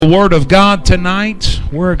The Word of God tonight.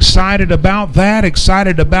 We're excited about that,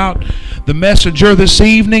 excited about the messenger this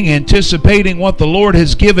evening, anticipating what the Lord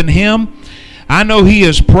has given him. I know he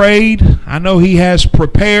has prayed, I know he has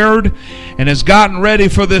prepared, and has gotten ready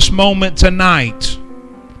for this moment tonight.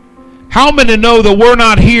 How many know that we're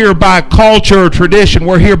not here by culture or tradition,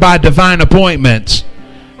 we're here by divine appointments?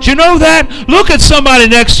 Do you know that? Look at somebody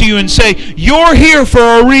next to you and say, you're here for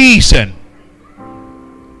a reason.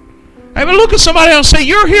 I mean, look at somebody else and say,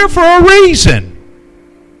 you're here for a reason.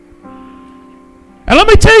 And let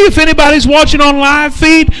me tell you, if anybody's watching on live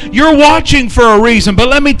feed, you're watching for a reason. But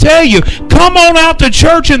let me tell you, come on out to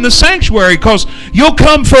church in the sanctuary because you'll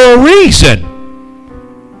come for a reason.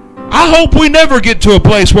 I hope we never get to a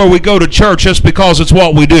place where we go to church just because it's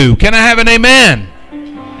what we do. Can I have an amen?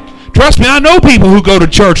 Trust me, I know people who go to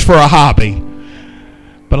church for a hobby.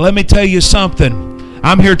 But let me tell you something.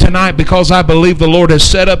 I'm here tonight because I believe the Lord has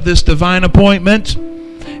set up this divine appointment,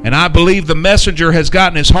 and I believe the messenger has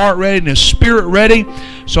gotten his heart ready and his spirit ready.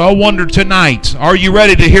 So I wonder tonight, are you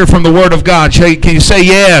ready to hear from the Word of God? Can you say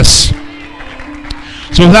yes?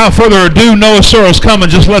 So without further ado, Noah Searle's coming.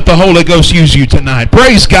 Just let the Holy Ghost use you tonight.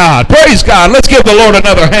 Praise God. Praise God. Let's give the Lord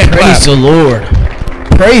another hand clap. Praise the Lord.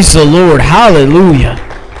 Praise the Lord. Hallelujah.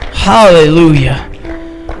 Hallelujah.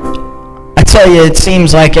 I tell you, it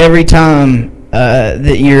seems like every time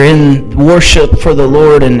that you're in worship for the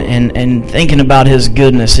Lord and thinking about His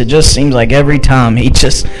goodness, it just seems like every time He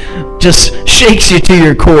just shakes you to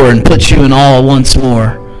your core and puts you in awe once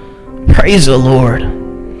more. Praise the Lord.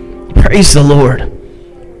 Praise the Lord.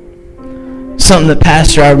 Something that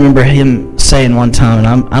Pastor, I remember him saying one time,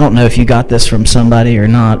 and I don't know if you got this from somebody or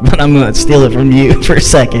not, but I'm going to steal it from you for a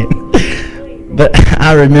second. But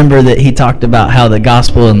I remember that he talked about how the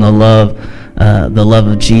gospel and the love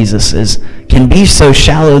of Jesus can be so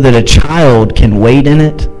shallow that a child can wade in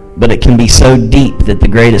it, but it can be so deep that the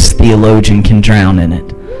greatest theologian can drown in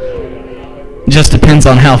it. It just depends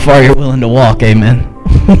on how far you're willing to walk, amen.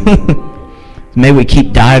 May we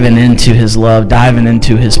keep diving into His love, diving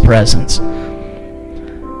into His presence.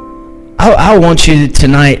 I want you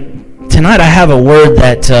tonight I have a word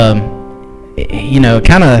that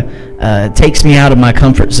kind of takes me out of my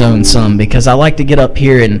comfort zone some, because I like to get up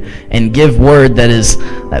here and give word that is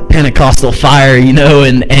that Pentecostal fire,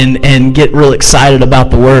 and get real excited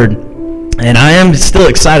about the word. And I am still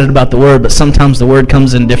excited about the word, but sometimes the word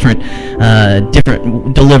comes in different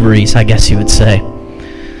deliveries, I guess you would say.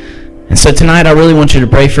 And so tonight I really want you to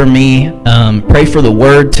pray for me, pray for the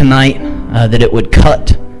word tonight, that it would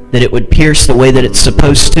cut, that it would pierce the way that it's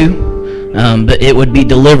supposed to, but it would be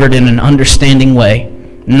delivered in an understanding way,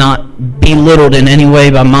 not belittled in any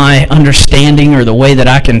way by my understanding or the way that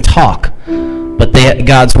I can talk, but that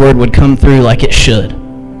God's word would come through like it should.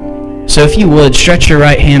 So if you would, stretch your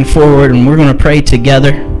right hand forward and we're going to pray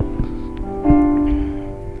together.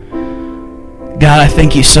 God, I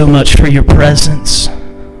thank you so much for your presence.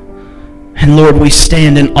 And Lord, we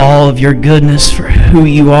stand in awe of your goodness for who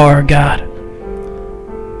you are, God.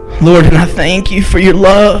 Lord, and I thank you for your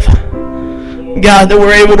love. God, that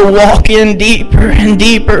we're able to walk in deeper and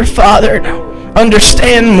deeper, Father, and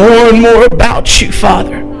understand more and more about you,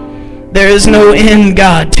 Father. There is no end,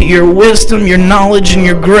 God, to your wisdom, your knowledge, and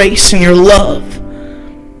your grace, and your love.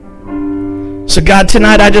 So, God,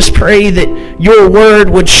 tonight I just pray that your word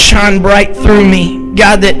would shine bright through me.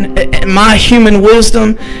 God, that my human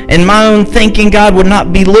wisdom and my own thinking, God, would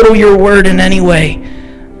not belittle your word in any way.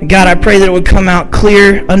 God, I pray that it would come out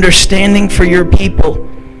clear understanding for your people.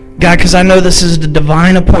 God, because I know this is the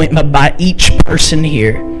divine appointment by each person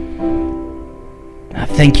here. I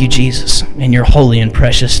thank you, Jesus. In your holy and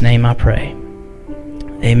precious name I pray.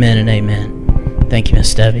 Amen and amen. Thank you,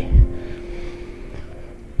 Miss Debbie.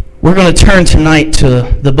 We're going to turn tonight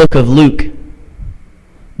to the book of Luke.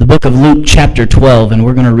 The book of Luke chapter 12, and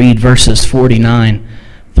we're going to read verses 49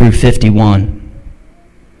 through 51.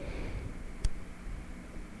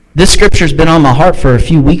 This scripture's been on my heart for a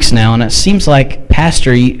few weeks now, and it seems like,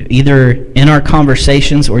 Pastor, either in our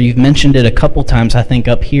conversations or you've mentioned it a couple times, I think,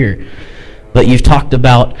 up here, but you've talked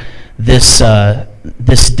about this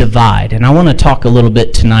divide. And I want to talk a little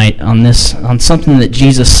bit tonight on something that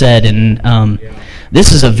Jesus said, and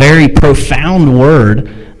this is a very profound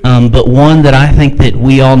word, but one that I think that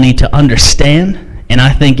we all need to understand. And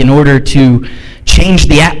I think in order to change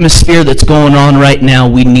the atmosphere that's going on right now,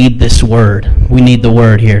 we need this word. We need the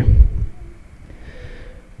word here.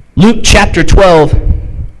 Luke chapter 12,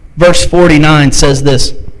 verse 49 says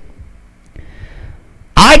this.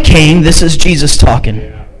 I came, this is Jesus talking,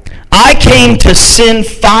 I came to send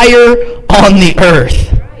fire on the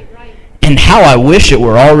earth, and how I wish it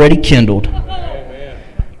were already kindled.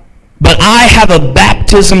 but I have a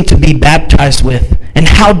baptism to be baptized with, and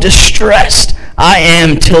how distressed I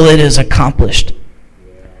am till it is accomplished.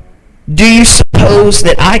 Do you suppose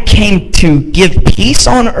that I came to give peace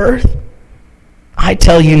on earth? I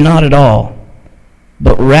tell you, not at all,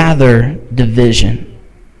 but rather division.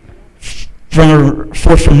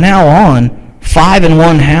 For from now on, 5 in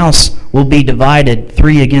one house will be divided,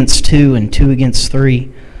 3 against 2 and 2 against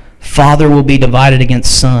 3. Father will be divided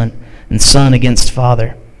against son, and son against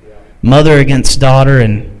father. Mother against daughter,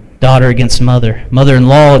 and daughter against mother.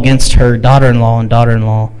 Mother-in-law against her daughter-in-law, and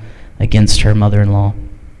daughter-in-law against her mother-in-law.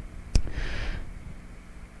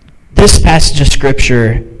 This passage of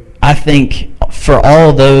Scripture, I think, for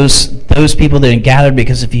all those people that had gathered,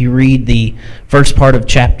 because if you read the first part of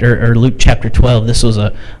Luke chapter 12, this was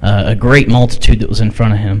a great multitude that was in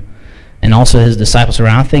front of him, and also his disciples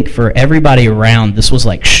around. I think for everybody around, this was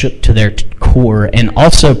like shook to their core, and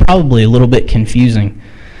also probably a little bit confusing.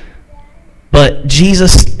 But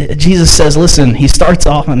Jesus says, listen, he starts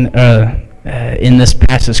off in this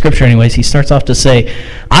passage of Scripture anyways, he starts off to say,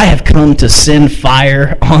 I have come to send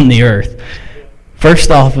fire on the earth.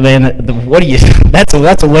 First off, man, that's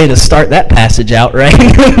a way to start that passage out, right?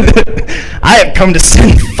 I have come to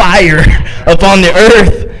send fire upon the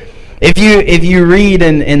earth. If you read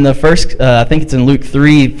in the first, I think it's in Luke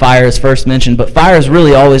 3, fire is first mentioned, but fire is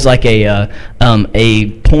really always like a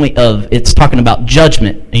point of, it's talking about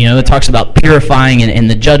judgment. It talks about purifying and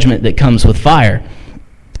the judgment that comes with fire.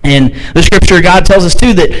 And the Scripture, God tells us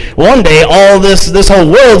too that one day all this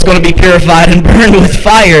whole world's going to be purified and burned with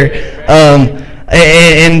fire.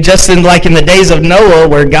 And just in the days of Noah,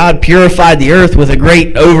 where God purified the earth with a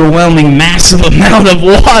great, overwhelming, massive amount of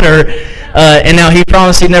water, and now he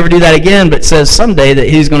promised he'd never do that again, but says someday that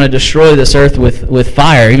he's going to destroy this earth with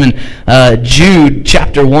fire. Even Jude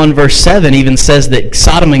chapter 1 verse 7 even says that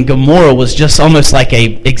Sodom and Gomorrah was just almost like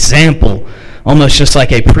a example, almost just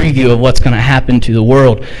like a preview of what's going to happen to the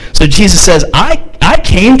world. So Jesus says, I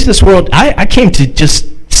came to this world, I came to just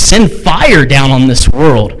send fire down on this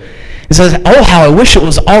world. He says, oh, how I wish it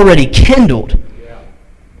was already kindled.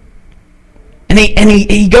 And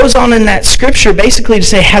he goes on in that scripture basically to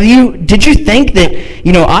say, did you think that,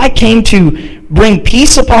 I came to bring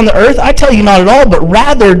peace upon the earth? I tell you, not at all, but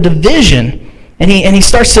rather division. And he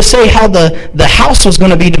starts to say how the house was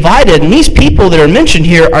going to be divided. And these people that are mentioned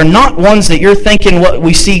here are not ones that you're thinking what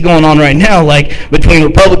we see going on right now, like between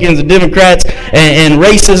Republicans and Democrats and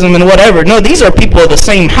racism and whatever. No, these are people of the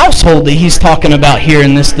same household that he's talking about here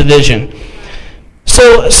in this division.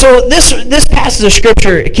 So this passage of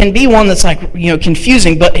Scripture can be one that's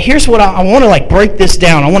confusing, but here's what I want to break this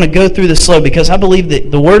down. I want to go through this slow, because I believe that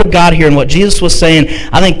the Word of God here and what Jesus was saying,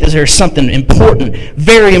 I think that there's something important,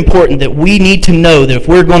 very important, that we need to know, that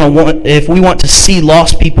if we want to see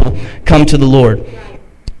lost people come to the Lord.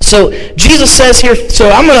 So Jesus says here,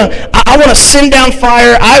 I want to send down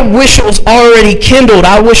fire. I wish it was already kindled.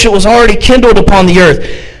 I wish it was already kindled upon the earth.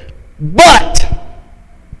 But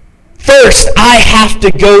first, I have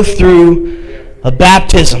to go through a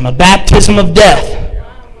baptism of death,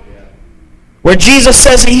 where Jesus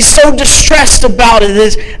says he's so distressed about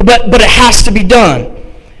it, but it has to be done.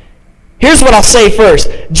 Here's what I'll say first.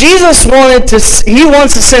 Jesus wants to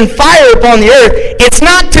send fire upon the earth. It's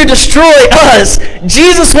not to destroy us.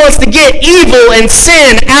 Jesus wants to get evil and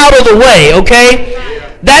sin out of the way,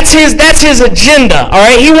 okay? That's his agenda, all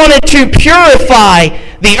right? He wanted to purify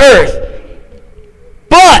the earth.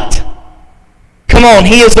 But come on,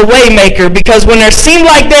 he is the way maker, because when there seemed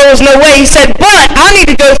like there was no way, he said, but I need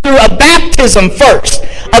to go through a baptism first.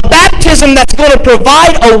 A baptism that's going to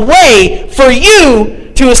provide a way for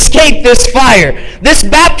you to escape this fire. This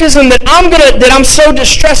baptism that I'm so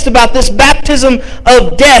distressed about, this baptism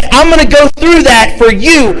of death, I'm going to go through that for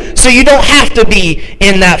you so you don't have to be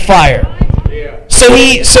in that fire. So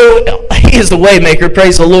he is the way maker,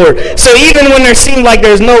 praise the Lord. So even when there seemed like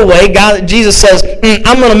there's no way, Jesus says,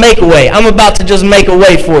 I'm going to make a way. I'm about to just make a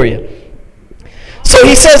way for you. So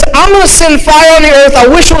he says, I'm going to send fire on the earth. I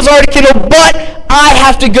wish it was already kindled, but I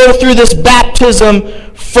have to go through this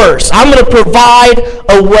baptism first. I'm going to provide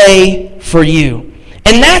a way for you.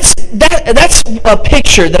 And that's a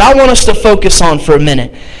picture that I want us to focus on for a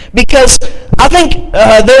minute, because I think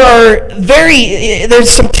there's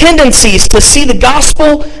some tendencies to see the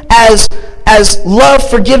gospel as love,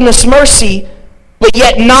 forgiveness, mercy, but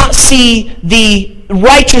yet not see the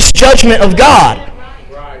righteous judgment of God.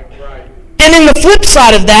 And in the flip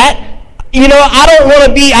side of that, I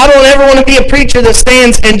don't ever want to be a preacher that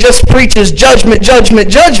stands and just preaches judgment, judgment,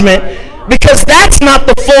 judgment, because that's not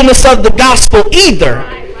the fullness of the gospel either.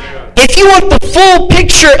 If you want the full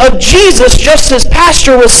picture of Jesus, just as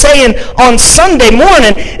Pastor was saying on Sunday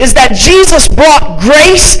morning, is that Jesus brought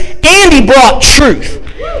grace and he brought truth.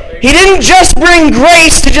 He didn't just bring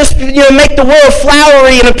grace to just make the world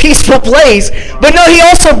flowery and a peaceful place, but no, he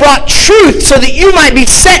also brought truth so that you might be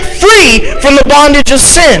set free from the bondage of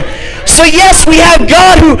sin. So yes, we have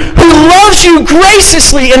God who loves you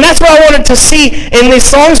graciously, and that's what I wanted to see in these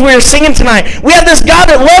songs we were singing tonight. We have this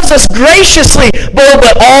God that loves us graciously,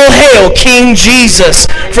 but all hail King Jesus.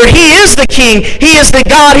 For he is the King, he is the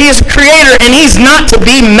God, he is the Creator, and he's not to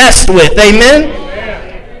be messed with. Amen?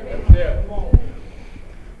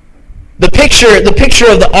 The picture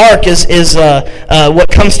of the ark is what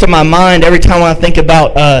comes to my mind every time I think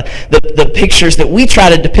about the pictures that we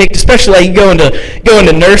try to depict, especially like you go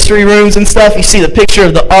into nursery rooms and stuff. You see the picture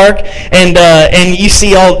of the ark, and you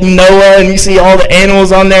see all Noah, and you see all the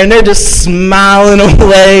animals on there, and they're just smiling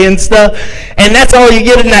away and stuff. And that's all you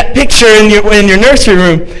get in that picture in your nursery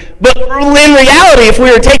room. But in reality, if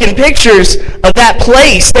we were taking pictures of that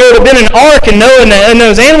place, there would have been an ark and Noah and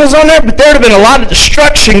those animals on there, but there would have been a lot of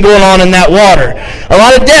destruction going on in that water. A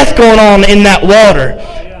lot of death going on in that water.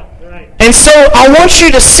 And so I want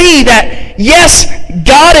you to see that, yes,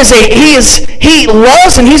 God He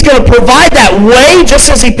loves and he's going to provide that way,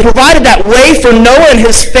 just as he provided that way for Noah and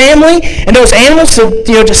his family and those animals to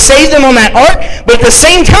save them on that ark. But at the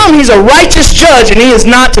same time, he's a righteous judge and he is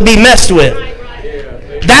not to be messed with.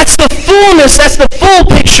 That's the fullness, that's the full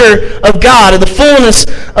picture of God and the fullness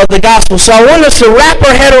of the gospel. So I want us to wrap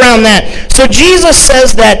our head around that. So Jesus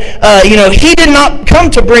says that, he did not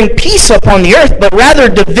come to bring peace upon the earth, but rather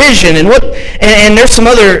division. And there's some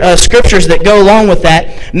other scriptures that go along with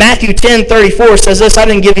that. Matthew 10:34 says this. I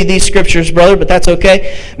didn't give you these scriptures, brother, but that's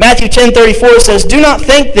okay. Matthew 10:34 says, "Do not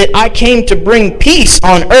think that I came to bring peace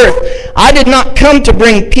on earth. I did not come to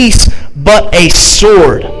bring peace, but a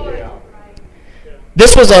sword."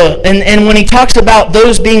 This was and when he talks about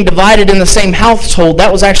those being divided in the same household, that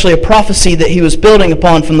was actually a prophecy that he was building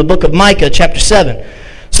upon from the book of Micah, chapter 7.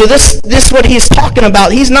 So this is what he's talking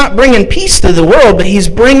about. He's not bringing peace to the world, but he's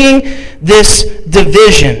bringing this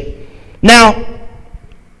division. Now,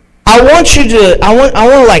 I want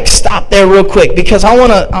to stop there real quick, because I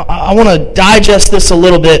want to digest this a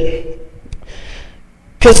little bit.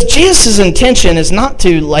 Because Jesus' intention is not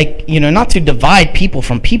to divide people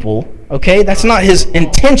from people. Okay, that's not his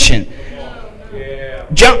intention.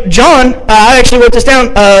 John, I actually wrote this down.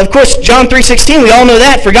 Of course, John 3:16. We all know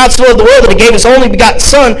that. For God so loved the world that he gave his only begotten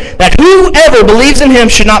Son, that whoever believes in him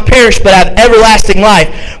should not perish but have everlasting life.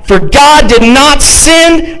 For God did not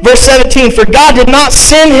send, verse 17. For God did not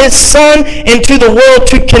send his Son into the world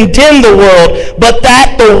to condemn the world, but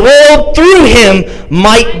that the world through him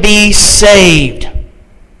might be saved.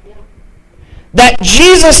 That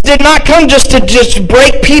Jesus did not come just to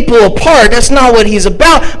break people apart. That's not what he's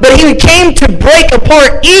about. But he came to break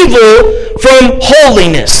apart evil from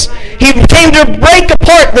holiness. He came to break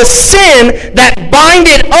apart the sin that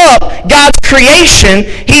binded up God's creation.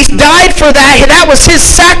 He died for that. That was his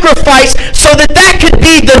sacrifice so that could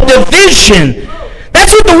be the division.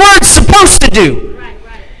 That's what the word's supposed to do.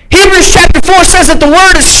 Hebrews chapter 4 says that the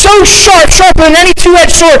word is so sharper than any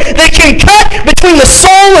two-edged sword, that it can cut between the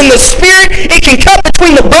soul and the spirit. It can cut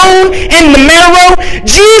between the bone and the marrow.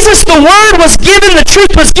 Jesus, the word was given, the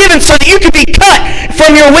truth was given so that you could be cut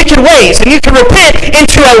from your wicked ways and you could repent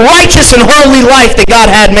into a righteous and holy life that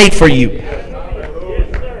God had made for you.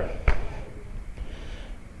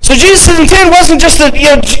 So Jesus' intent wasn't just to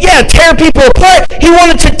tear people apart. He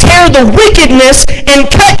wanted to tear the wickedness and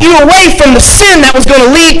cut you away from the sin that was going to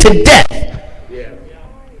lead to death.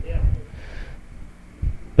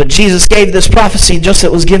 But Jesus gave this prophecy just as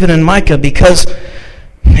it was given in Micah, because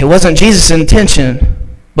it wasn't Jesus' intention,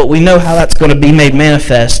 but we know how that's going to be made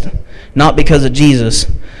manifest. Not because of Jesus,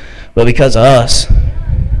 but because of us.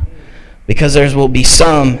 Because there will be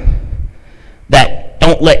some that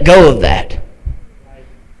don't let go of that.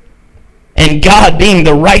 And God being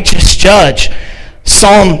the righteous judge,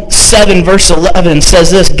 Psalm 7 verse 11 says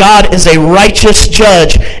this: God is a righteous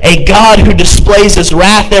judge, a God who displays his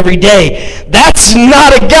wrath every day. That's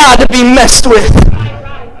not a God to be messed with.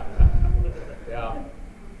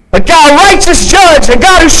 A God, righteous judge, a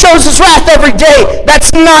God who shows his wrath every day,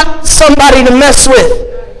 that's not somebody to mess with.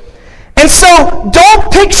 And so,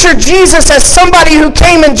 don't picture Jesus as somebody who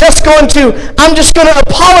came and I'm just going to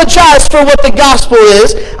apologize for what the gospel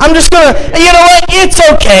is. I'm just going to, it's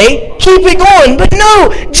okay. Keep it going. But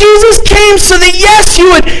no, Jesus came so that, yes,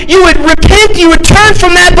 you would repent, you would turn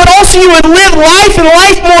from that, but also you would live life and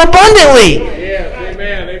life more abundantly. Yes,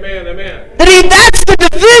 amen. That's the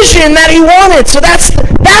division that he wanted. So that's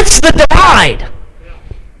the divide.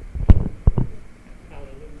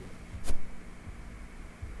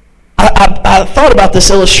 I thought about this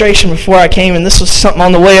illustration before I came, and this was something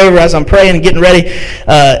on the way over as I'm praying and getting ready,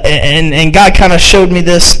 and God kind of showed me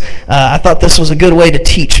this. I thought this was a good way to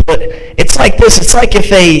teach, but it's like this. It's like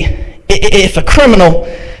if a criminal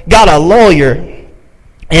got a lawyer,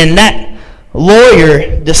 and that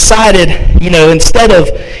lawyer decided, instead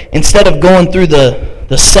of going through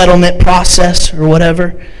the settlement process or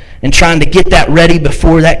whatever, and trying to get that ready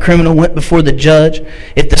before that criminal went before the judge,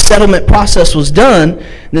 if the settlement process was done,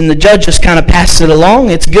 then the judge just kind of passed it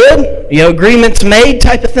along. It's good, agreement's made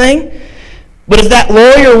type of thing. But if that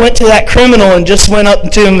lawyer went to that criminal and just went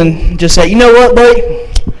up to him and just said, you know what, buddy,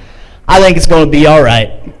 I think it's going to be all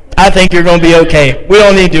right. I think you're going to be okay. We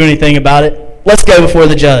don't need to do anything about it. Let's go before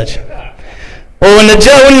the judge. Well, when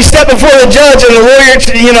you step before the judge and the lawyer,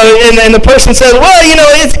 and the person says, well,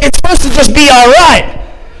 it's supposed to just be all right.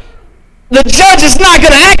 The judge is not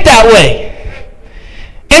going to act that way.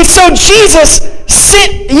 And so Jesus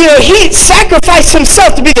he sacrificed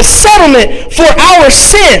himself to be the settlement for our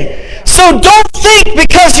sin. So don't think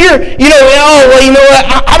because you're,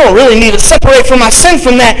 I don't really need to separate from my sin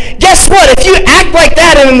from that. Guess what? If you act like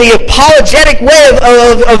that in the apologetic way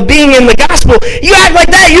of being in the gospel, you act like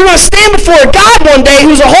that, you're going to stand before God one day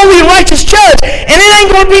who's a holy and righteous judge, and it ain't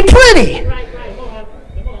going to be pretty.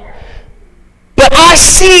 But I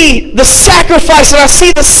see the sacrifice and I see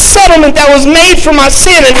the settlement that was made for my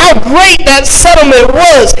sin and how great that settlement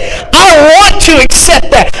was. I want to accept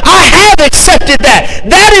that. I have accepted that.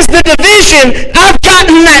 That is the division. I've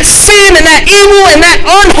gotten that sin and that evil and that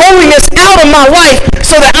unholiness out of my life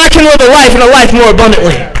so that I can live a life and a life more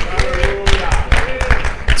abundantly.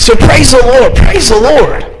 So praise the Lord. Praise the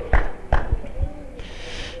Lord.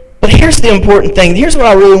 But here's the important thing. Here's what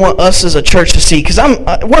I really want us as a church to see, because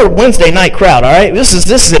we're a Wednesday night crowd, all right? This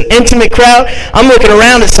is an intimate crowd. I'm looking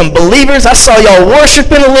around at some believers. I saw y'all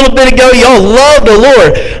worshiping a little bit ago. Y'all love the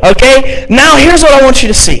Lord, okay? Now here's what I want you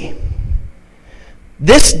to see.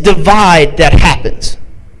 This divide that happens,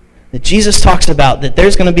 that Jesus talks about, that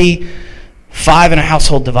there's going to be 5 in a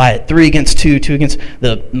household divided, 3 against 2, 2 against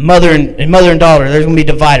the mother and daughter. They're going to be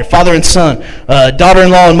divided. Father and son,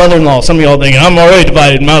 daughter-in-law and mother-in-law. Some of y'all thinking, I'm already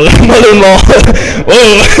divided, mother-in-law.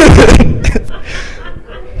 Whoa.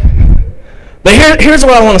 But here's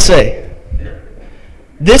what I want to say.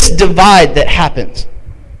 This divide that happens,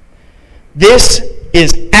 this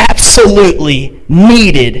is absolutely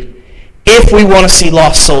needed if we want to see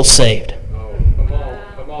lost souls saved.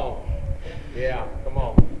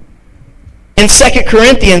 In 2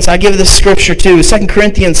 Corinthians, I give this scripture too. 2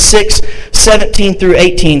 Corinthians 6, 17 through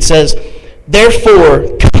 18 says,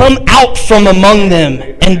 therefore, come out from among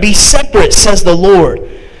them and be separate, says the Lord.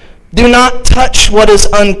 Do not touch what is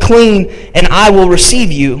unclean, and I will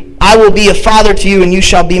receive you. I will be a father to you, and you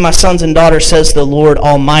shall be my sons and daughters, says the Lord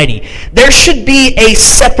Almighty. There should be a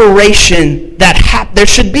separation there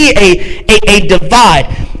should be a divide.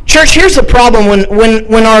 Church, here's the problem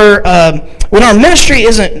when our ministry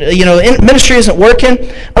isn't, ministry isn't working.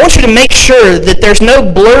 I want you to make sure that there's no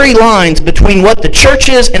blurry lines between what the church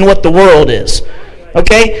is and what the world is.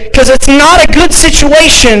 Okay? Because it's not a good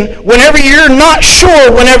situation whenever you're not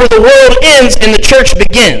sure whenever the world ends and the church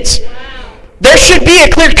begins. There should be a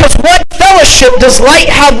clear, because what fellowship does light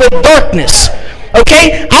have with darkness?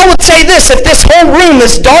 Okay? I would say this, if this whole room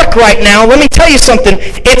is dark right now, let me tell you something.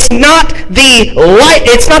 It's not the light,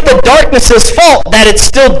 it's not the darkness's fault that it's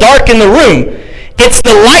still dark in the room. It's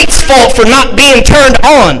the light's fault for not being turned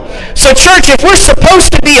on. So church, if we're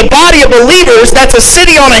supposed to be a body of believers, that's a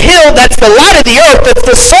city on a hill, that's the light of the earth, that's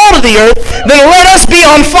the salt of the earth, then let us be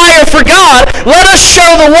on fire for God. Let us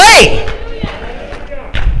show the way.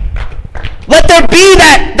 Let there be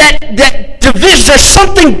that division. There's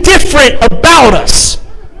something different about us.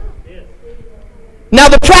 Now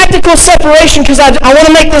the practical separation, because I want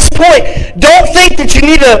to make this point. Don't think that you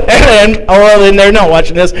need to, and they're not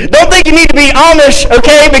watching this. Don't think you need to be Amish,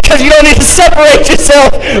 okay? Because you don't need to separate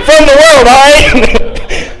yourself from the world, all right?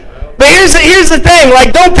 But here's the thing.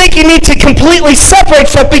 Like, don't think you need to completely separate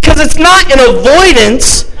yourself, because it's not an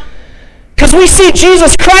avoidance. Because we see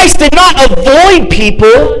Jesus Christ did not avoid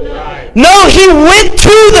people. No, he went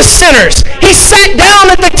to the sinners. He sat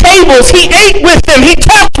down at the tables. He ate with them. He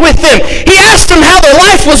talked with them. He asked them how their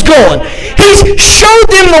life was going. He showed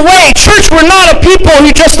them the way. Church, we're not a people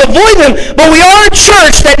who just avoid them, but we are a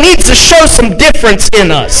church that needs to show some difference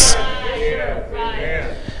in us.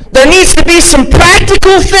 There needs to be some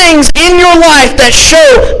practical things in your life that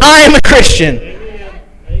show I am a Christian.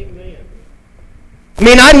 I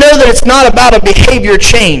mean, I know that it's not about a behavior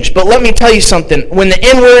change, but let me tell you something. When the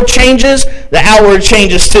inward changes, the outward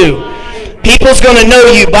changes too. People's going to know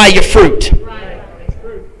you by your fruit.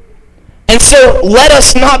 And so let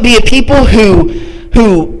us not be a people who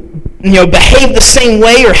behave the same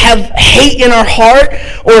way or have hate in our heart,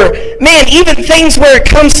 or even things where it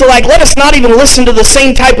comes to let us not even listen to the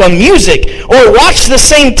same type of music or watch the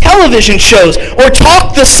same television shows or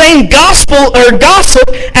talk the same gospel or gossip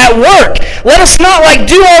at work. Let us not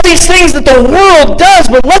do all these things that the world does,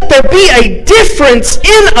 but let there be a difference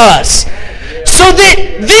in us, so that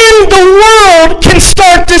then the world can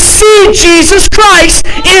start to see Jesus Christ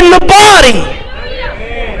in the body.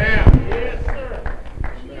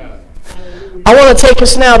 I want to take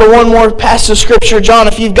us now to one more passage of Scripture. John,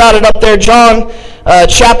 if you've got it up there, John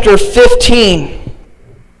chapter 15.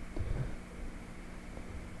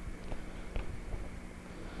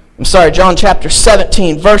 John chapter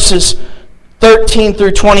 17, verses 13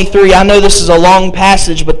 through 23. I know this is a long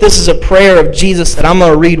passage, but this is a prayer of Jesus that I'm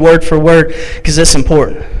going to read word for word because it's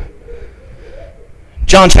important.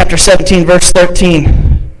 John chapter 17, verse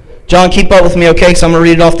 13. John, keep up with me, okay? Because I'm going to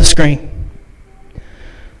read it off the screen.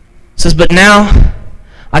 It says, "But now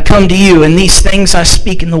I come to you, and these things I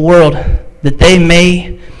speak in the world, that they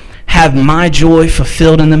may have my joy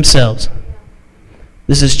fulfilled in themselves."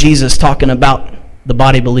 This is Jesus talking about the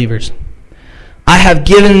body believers. "I have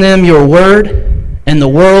given them your word, and the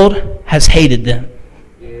world has hated them,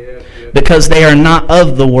 because they are not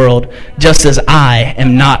of the world, just as I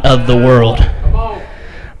am not of the world.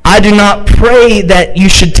 I do not pray that you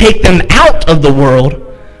should take them out of the world,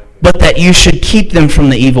 but that you should keep them from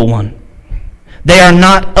the evil one. They are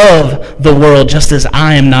not of the world, just as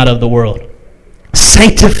I am not of the world.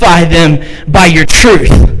 Sanctify them by your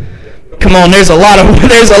truth." Come on, there's a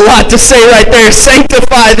lot to say right there.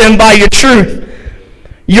 Sanctify them by your truth.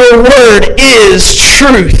 "Your word is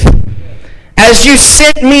truth. As you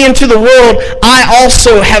sent me into the world, I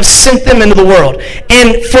also have sent them into the world.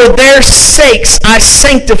 And for their sakes I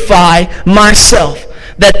sanctify myself,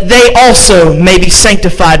 that they also may be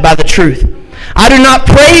sanctified by the truth. I do not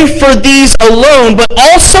pray for these alone, but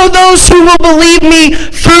also those who will believe me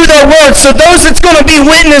through their word." So those that's going to be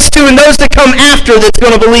witnessed to and those that come after that's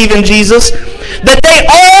going to believe in Jesus, "that they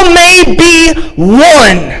all may be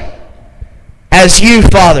one, as you,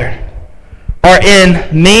 Father, are in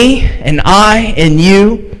me and I in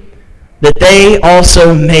you, that they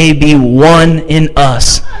also may be one in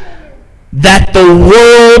us, that the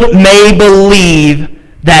world may believe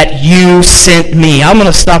that you sent me." I'm going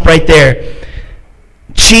to stop right there.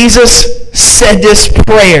 Jesus said this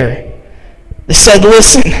prayer. He said,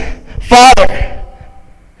 "Listen, Father,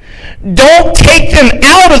 don't take them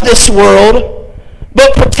out of this world,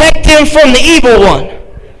 but protect them from the evil one.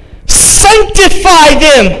 Sanctify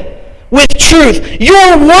them with truth.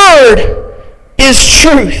 Your word is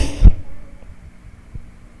truth.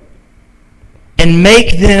 And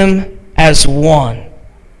make them as one,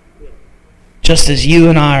 just as you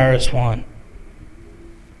and I are as one."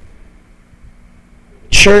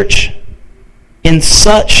 Church, in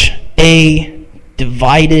such a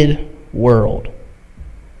divided world,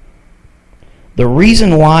 the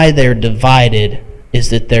reason why they're divided is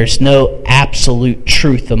that there's no absolute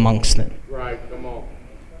truth amongst them. Right, come on.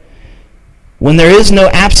 When there is no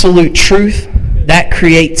absolute truth, that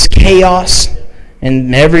creates chaos,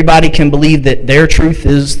 and everybody can believe that their truth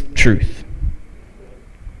is truth.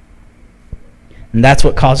 And that's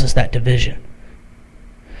what causes that division.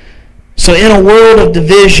 So in a world of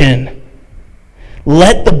division,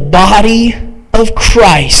 let the body of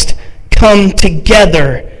Christ come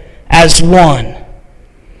together as one.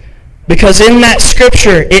 Because in that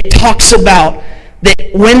scripture, it talks about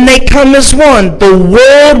that when they come as one, the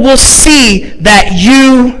world will see that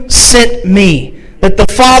you sent me, that the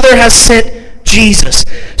Father has sent Jesus.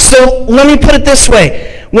 So let me put it this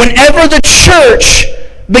way. Whenever the church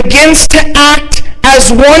begins to act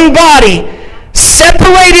as one body,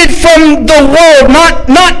 separated from the world,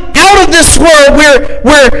 not out of this world,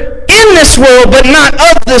 we're in this world, but not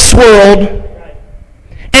of this world,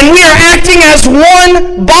 and we are acting as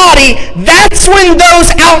one body, that's when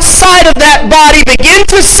those outside of that body begin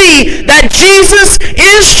to see that Jesus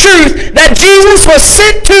is truth, that Jesus was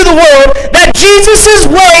sent to the world, that Jesus'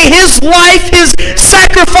 way, his life, his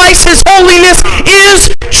sacrifice, his holiness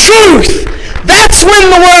is truth. That's when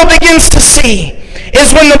the world begins to see,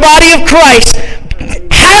 is when the body of Christ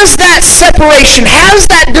has that separation, has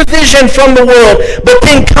that division from the world, but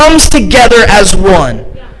then comes together as one.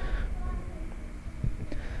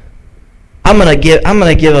 I'm gonna give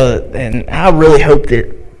and I really hope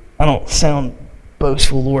that I don't sound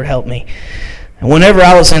boastful. Lord help me. And whenever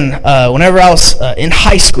I was in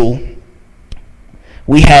high school,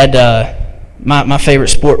 we had my favorite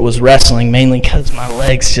sport was wrestling, mainly because my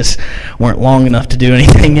legs just weren't long enough to do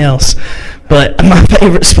anything else. But my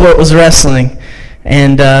favorite sport was wrestling.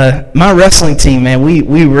 And my wrestling team, man, we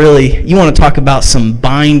really, you want to talk about some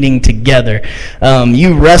binding together.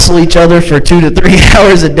 You wrestle each other for 2 to 3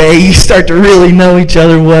 hours a day, you start to really know each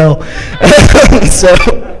other well.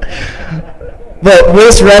 But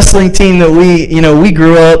this wrestling team that we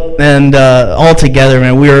grew up and all together,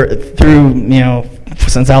 man, we were through,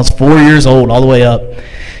 since I was 4 years old all the way up.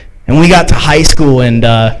 And we got to high school, and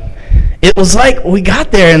it was like we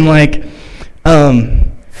got there and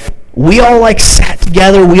we all sat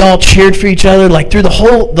together. We all cheered for each other. Through the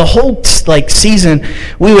whole season,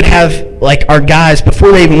 we would have our guys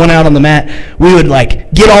before they even went out on the mat. We would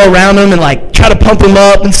get all around them and try to pump them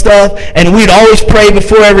up and stuff. And we'd always pray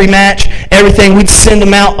before every match. Everything, we'd send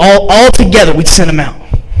them out all together. We'd send them out.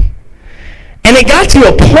 And it got to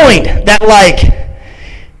a point that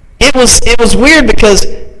it was weird because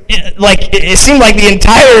it seemed like the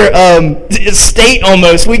entire state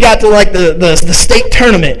almost. We got to the state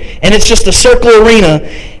tournament, and it's just a circle arena.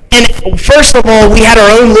 And first of all, we had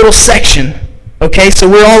our own little section. Okay, so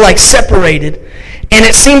we're all separated, and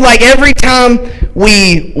it seemed like every time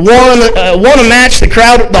we won a match,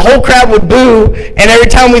 the whole crowd would boo, and every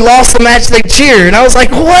time we lost the match, they'd cheer. And I was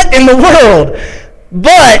like, what in the world?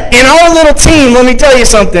 But in our little team, let me tell you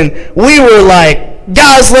something. We were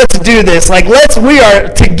guys, let's do this. We are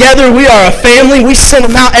together. We are a family. We sent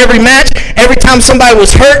them out every match. Every time somebody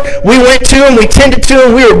was hurt, we went to them. We tended to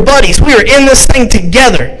them. We were buddies. We were in this thing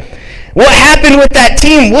together. What happened with that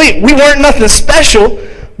team? We weren't nothing special,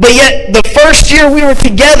 but yet the first year we were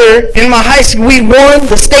together in my high school, we won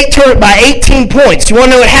the state tournament by 18 points. You want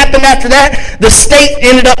to know what happened after that? The state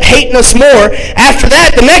ended up hating us more. After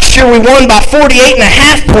that, the next year we won by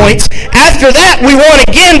 48.5 points. After that, we won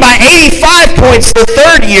again by 85 points the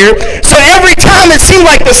third year. So every time it seemed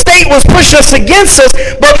like the state was pushing us against us,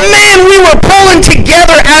 but man, we were pulling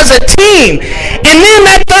together as a team. And then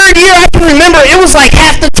that third year, I can remember, it was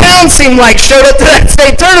half the town seemed showed up to that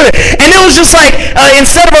state tournament. And it was just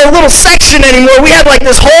instead of our little section anymore, we had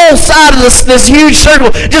this whole side of this huge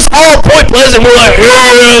circle, just all Point Pleasant. We're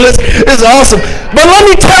this is awesome. But let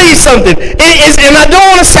me tell you something, and I don't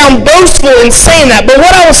want to sound boastful in saying that, but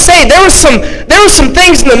what I will say, there was some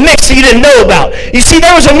things in the mix that you didn't know about. You see,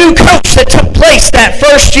 there was a new coach that took place that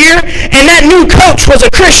first year, and that new coach was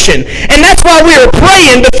a Christian. And that's why we were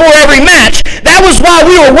praying before every match. That was why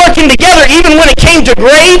we were working together even when it came to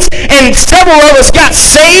grades, and several of us got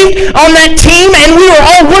saved on that team, and we were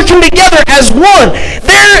all working together as one.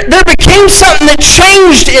 There became something that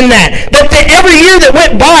changed in that every year that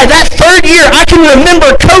went by, that third year, I can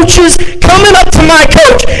remember coaches coming up to my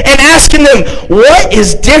coach and asking them, what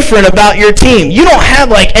is different about your team? You don't have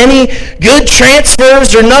any good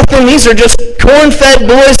transfers or nothing. These are just corn-fed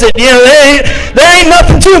boys that, there ain't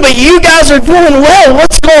nothing to it, but you guys are doing well.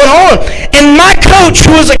 What's going on? And my coach,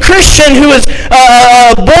 who was a Christian, who was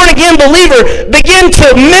a born-again believer, began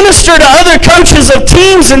to minister to other coaches of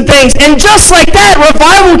teams and things. And just like that,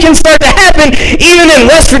 revival can start to happen even in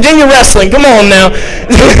West Virginia wrestling. Come on now.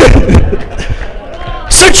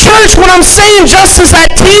 So church, what I'm saying, just as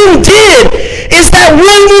that team did, is that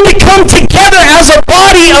we need to come together as a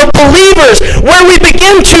body of believers where we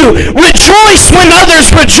begin to rejoice when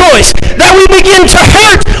others rejoice, that we begin to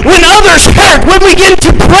hurt when others hurt, when we begin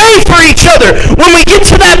to pray for each other, when we get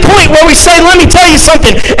to that point where we say, let me tell you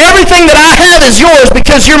something, everything that I have is yours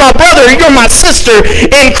because you're my brother, you're my sister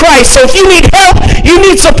in Christ. So if you need help, you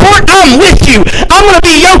need support, I'm with you. I'm going to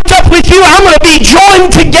be yoked up with you. I'm going to be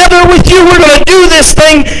joined together with you. We're going to do this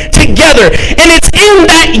thing together. And it's in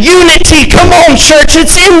that unity, come on church,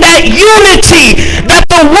 it's in that unity that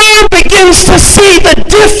the world begins to see the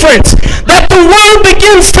difference, that the world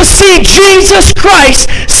begins to see Jesus Christ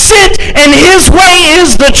sent and his way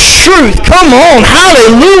is the truth. Come on,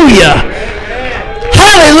 hallelujah.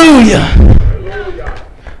 Hallelujah.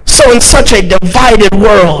 So in such a divided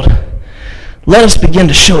world, let us begin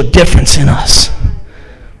to show a difference in us.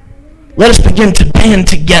 Let us begin to band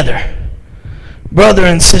together, brother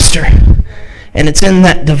and sister. And it's in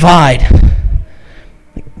that divide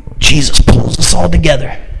Jesus pulls us all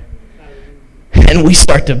together. And we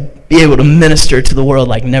start to be able to minister to the world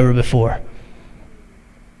like never before.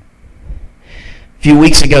 A few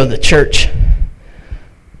weeks ago,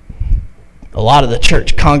 a lot of the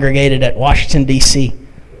church congregated at Washington, D.C.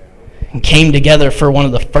 and came together for one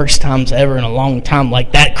of the first times ever in a long time,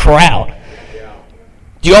 like that crowd.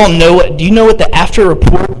 Do you know what the after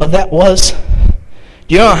report of that was?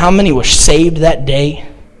 Do you know how many were saved that day?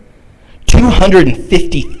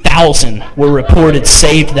 250,000 were reported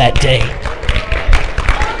saved that day.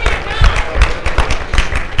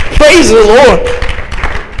 Praise the Lord.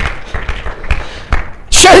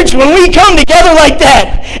 Church, when we come together like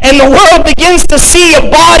that, and the world begins to see a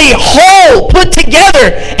body whole, put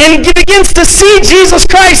together, and begins to see Jesus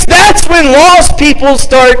Christ, that's when lost people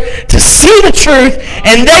start to see the truth,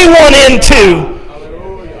 and they want in too.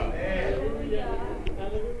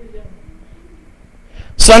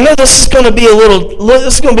 So I know this is going to be a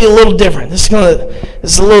little different. This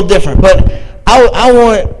is a little different, but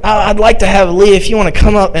I'd like to have Leah, if you want to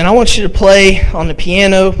come up, and I want you to play on the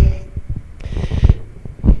piano.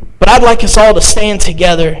 But I'd like us all to stand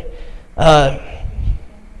together.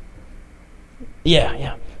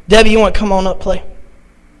 Yeah. Debbie, you want to come on up, play?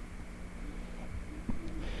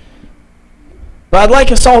 But I'd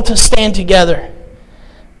like us all to stand together.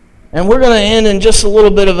 And we're going to end in just a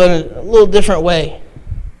little bit of a little different way.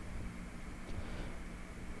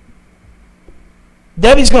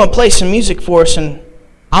 Debbie's going to play some music for us, and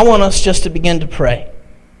I want us just to begin to pray.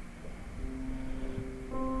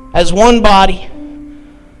 As one body,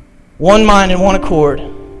 one mind and one accord.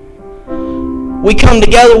 We come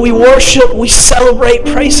together, we worship, we celebrate,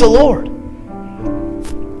 praise the Lord.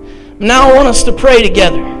 Now I want us to pray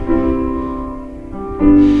together.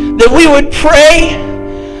 That we would pray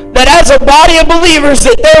that as a body of believers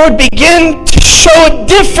that there would begin to show a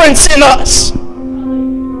difference in us.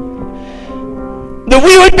 That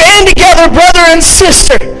we would band together, brother and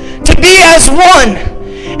sister, to be as one.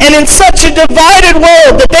 And in such a divided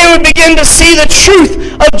world that they would begin to see the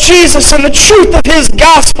truth of Jesus and the truth of His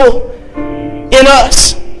gospel in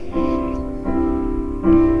us.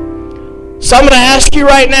 So I'm going to ask you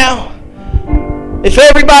right now, if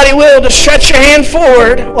everybody will, to stretch your hand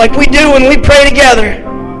forward like we do when we pray together.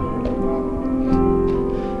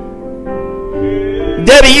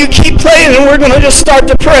 Debbie, you keep playing and we're going to just start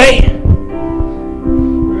to pray.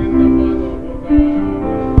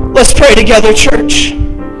 Let's pray together, church.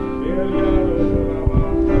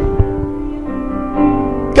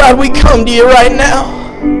 God, we come to you right now.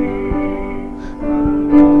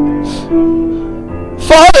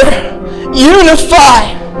 Father,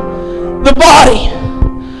 unify the body.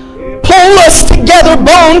 Pull us together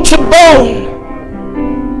bone to bone.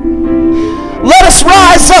 Let us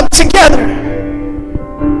rise up together.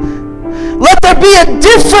 Let there be a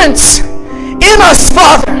difference in us,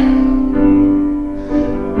 Father.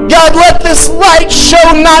 God, let this light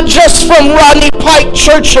show not just from Rodney Pike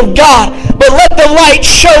Church of God, but let the light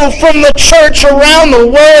show from the church around the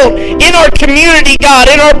world, in our community, God,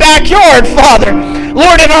 in our backyard, Father.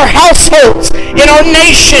 Lord, in our households, in our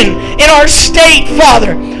nation, in our state,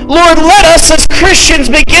 Father. Lord, let us as Christians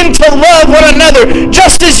begin to love one another,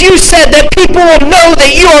 just as you said that people will know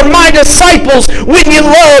that you are my disciples when you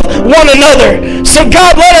love one another. So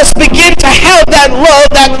God, let us begin to have that love,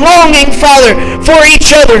 that longing, Father, for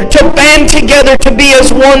each other, to band together to be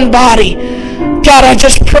as one body. God, I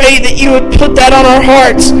just pray that you would put that on our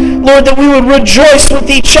hearts. Lord, that we would rejoice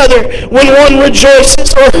with each other when one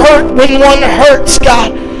rejoices, or hurt when one hurts,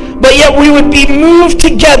 God. But yet we would be moved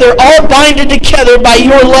together, all binded together by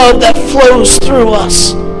your love that flows through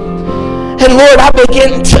us. And Lord, I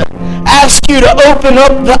begin to ask you to open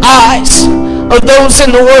up the eyes of those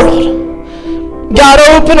in the world. God,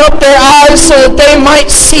 open up their eyes so that they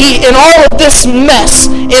might see in all of this mess,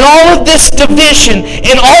 in all of this division,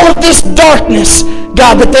 in all of this darkness,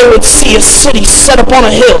 God, that they would see a city set up on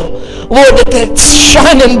a hill. Lord, that it's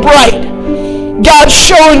shining bright. God,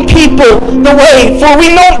 showing people the way. For we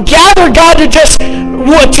don't gather, God, to just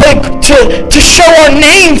to show our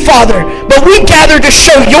name, Father, but we gather to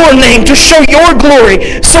show your name, to show your glory.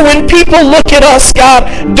 So when people look at us, God,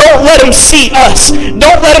 don't let them see us.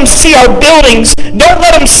 Don't let them see our buildings. Don't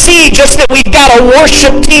let them see just that we've got a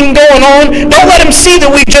worship team going on. Don't let them see that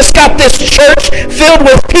we've just got this church filled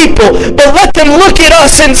with people. But let them look at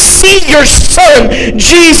us and see your Son,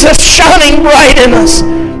 Jesus, shining bright in us.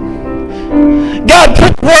 God,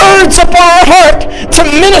 put words upon our heart to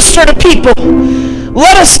minister to people.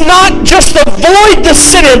 Let us not just avoid the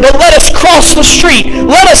sinner, but let us cross the street.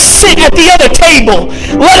 Let us sit at the other table.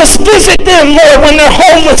 Let us visit them, Lord, when they're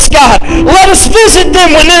homeless, God. Let us visit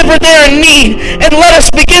them whenever they're in need. And let us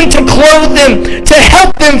begin to clothe them, to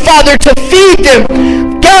help them, Father, to feed them.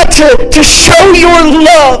 God, to show your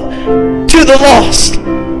love to the lost.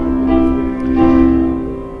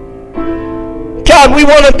 God, we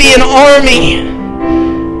want to be an army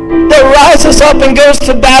that rises up and goes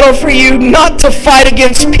to battle for you, not to fight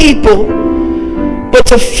against people, but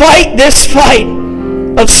to fight this fight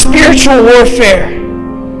of spiritual warfare.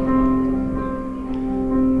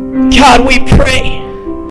 God, we pray